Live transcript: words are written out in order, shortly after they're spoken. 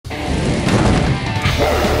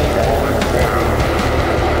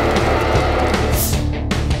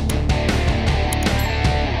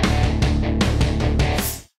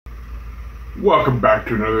Welcome back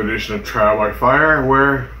to another edition of Trial by Fire,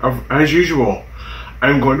 where, as usual,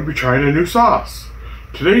 I'm going to be trying a new sauce.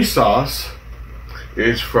 Today's sauce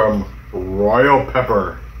is from Royal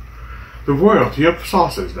Pepper. The royalty of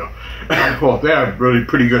sauces, no. Well, they are really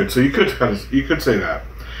pretty good, so you could say that.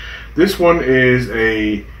 This one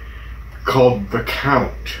is called The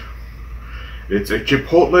Count. It's a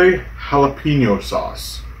chipotle jalapeno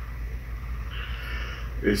sauce.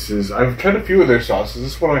 I've tried a few of their sauces.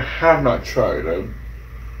 This one I have not tried. I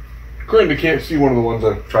currently can't see one of the ones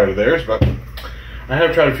I've tried of theirs, but I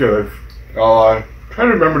have tried a few others. I'll try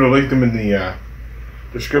to remember to link them in the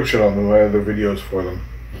description on my other videos for them.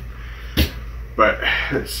 But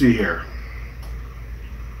let's see here.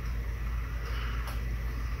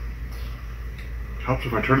 Helps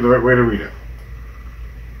if I turn it the right way to read it.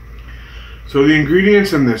 So the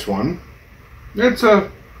ingredients in this one, it's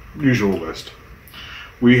a usual list.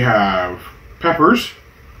 We have peppers,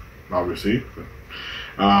 obviously,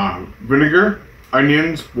 vinegar,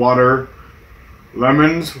 onions, water,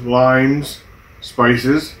 lemons, limes,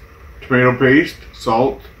 spices, tomato paste,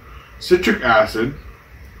 salt, citric acid,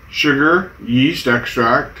 sugar, yeast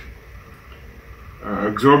extract,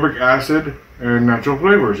 ascorbic acid, and natural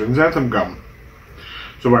flavors, and xanthan gum.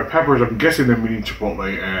 So by peppers, I'm guessing they're meaning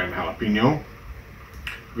chipotle and jalapeno.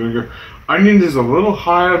 Vinegar. Onions is a little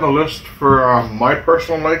high on the list for my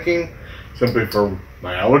personal liking, simply for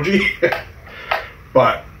my allergy.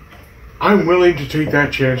 But I'm willing to take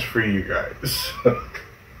that chance for you guys.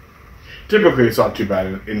 Typically, it's not too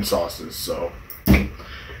bad in sauces, so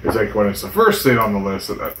it's like when it's the first thing on the list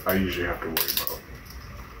that I usually have to worry about.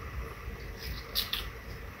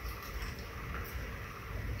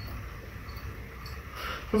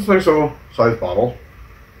 It's a nice little size bottle.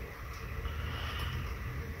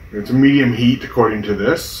 It's a medium heat according to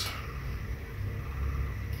this.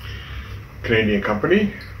 Canadian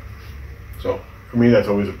company. So for me that's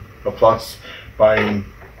always a plus, buying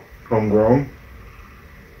homegrown.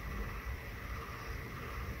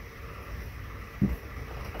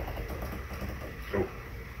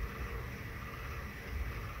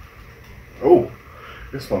 Oh,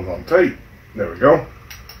 this one's on tight. There we go.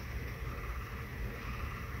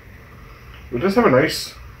 We just have a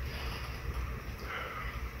nice,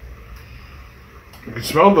 you can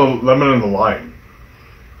smell the lemon and the lime.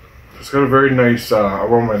 It's got a very nice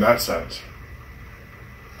aroma in that sense.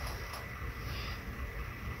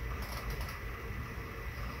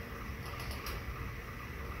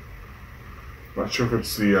 Not sure if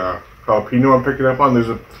it's the jalapeno I'm picking up on.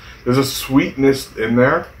 There's a sweetness in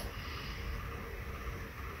there.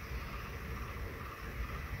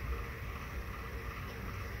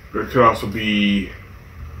 It could also be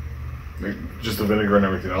like just the vinegar and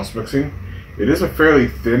everything else mixing. It is a fairly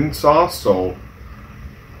thin sauce, so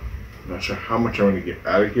I'm not sure how much I'm going to get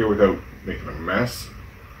out of here without making a mess.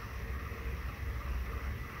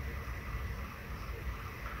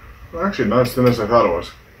 Well, actually, not as thin as I thought it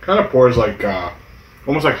was. Kind of pours like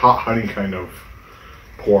almost like hot honey kind of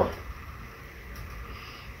pour.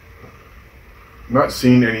 I'm not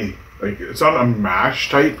seeing any, like, it's not a mash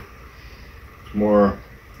type. It's more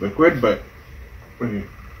liquid, but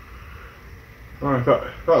I thought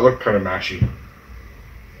it looked kind of mashy.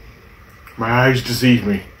 My eyes deceive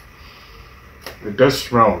me. It does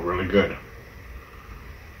smell really good.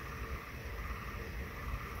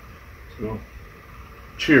 So,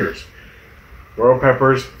 cheers. Royal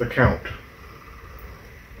Peppers, The Count.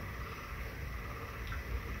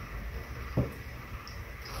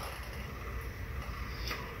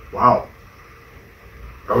 Wow.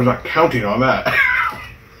 I was not counting on that.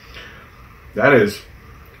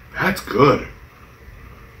 That's good.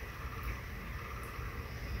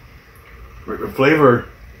 The flavor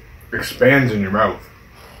expands in your mouth.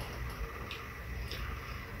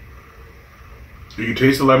 You can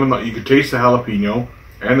taste the lemon, you can taste the jalapeno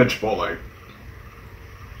and the chipotle.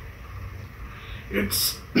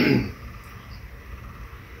 It's like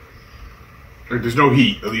there's no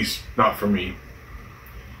heat, at least not for me.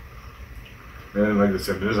 And like I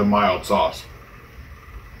said, it is a mild sauce.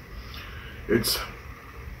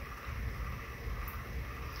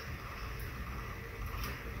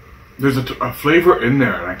 There's a flavor in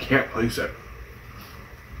there and I can't place it.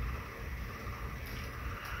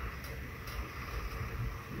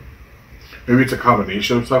 Maybe it's a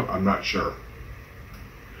combination of stuff, I'm not sure.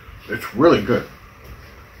 It's really good.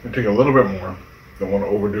 I'm gonna take a little bit more. Don't want to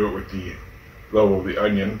overdo it with the level of the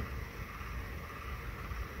onion.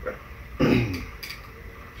 See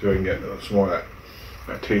if I can get some more of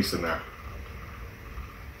that taste in there.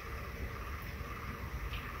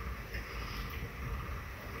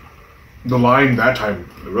 The lime that time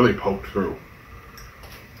really poked through.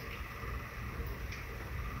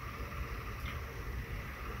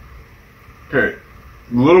 Okay,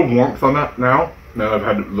 a little warmth on that now. Now that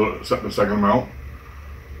I've had a little, set the second amount,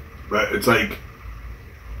 but it's like,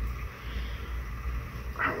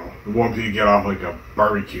 I don't know, the warmth you get off like a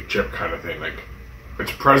barbecue chip kind of thing. Like,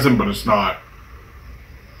 it's present, but it's not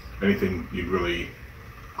anything you'd really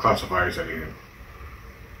classify as anything.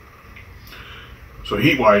 So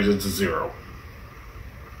heat-wise, it's a 0.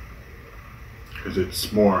 Because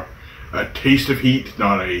it's more a taste of heat,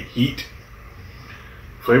 not a heat.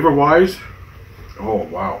 Flavor-wise, oh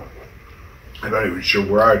wow. I'm not even sure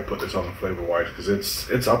where I'd put this on the flavor-wise, because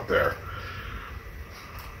it's up there.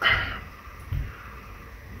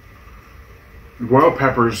 Royal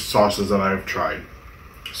Peppers sauces that I've tried,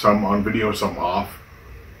 some on video, some off,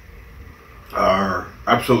 are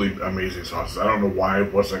absolutely amazing sauces. I don't know why I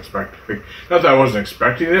wasn't expecting, not that I wasn't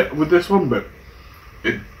expecting it with this one, but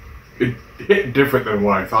it hit different than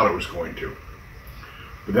what I thought it was going to.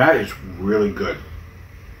 But that is really good.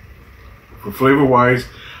 For flavor wise,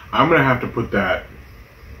 I'm gonna have to put that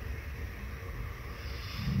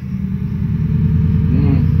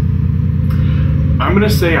I'm gonna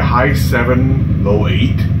say a high 7, low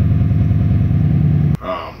 8.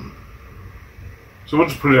 So we'll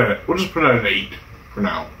just put it at an 8 for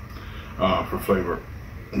now, for flavor.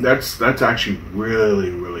 That's actually really,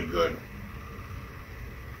 really good.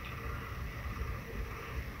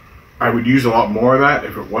 I would use a lot more of that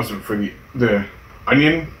if it wasn't for the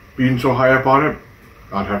onion being so high up on it.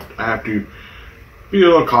 I have to be a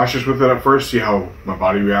little cautious with it at first, see how my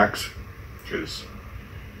body reacts, because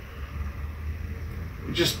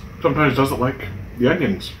it just sometimes doesn't like the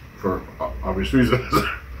onions for obvious reasons.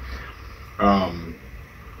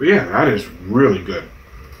 But yeah, that is really good.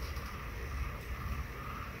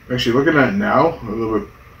 Actually, looking at it now, a little bit,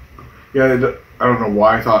 yeah, I don't know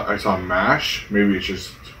why I thought I saw mash. Maybe it's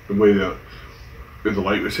just the way the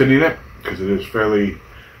light was hitting it, because it is fairly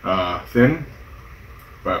thin.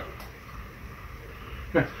 But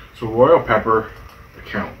yeah, so Royal Pepper, the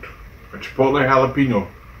Count, a Chipotle jalapeno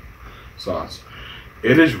sauce.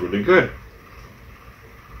 It is really good.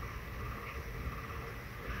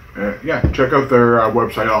 Yeah, check out their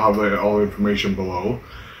website. I'll have all the information below.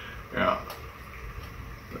 Yeah,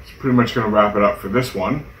 that's pretty much going to wrap it up for this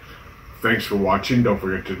one. Thanks for watching. Don't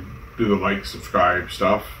forget to do the like, subscribe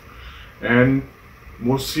stuff. And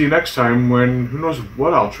we'll see you next time when, who knows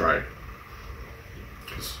what I'll try.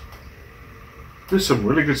 There's some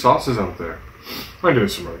really good sauces out there. I do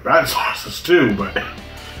some really bad sauces too, but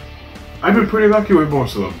I've been pretty lucky with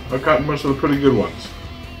most of them. I've gotten most of the pretty good ones.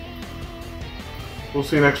 We'll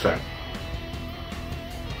see you next time.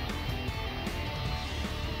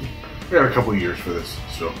 We got a couple years for this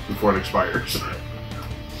still before it expires.